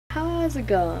How's it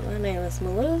going? My name is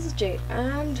Melissa J,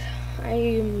 and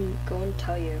I'm going to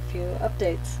tell you a few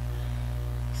updates.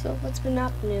 So what's been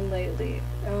happening lately?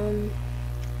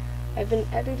 I've been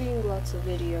editing lots of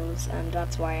videos, and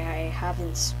that's why I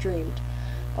haven't streamed.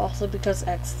 Also because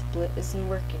XSplit isn't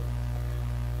working.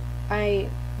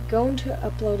 I'm going to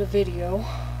upload a video,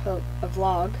 a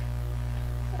vlog,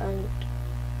 and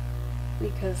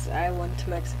because I went to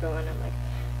Mexico and I'm like,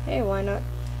 hey, why not,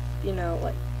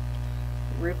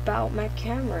 rip out my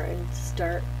camera and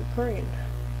start recording,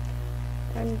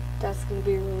 and that's gonna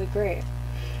be really great.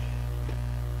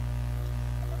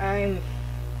 I'm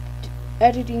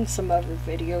editing some other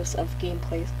videos of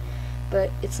gameplays, but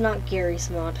it's not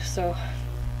Gary's mod, so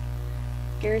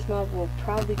Gary's mod will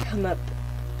probably come up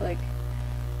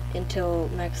until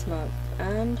next month,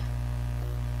 and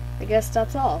I guess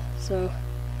that's all. So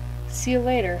see you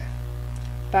later.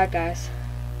 Bye guys.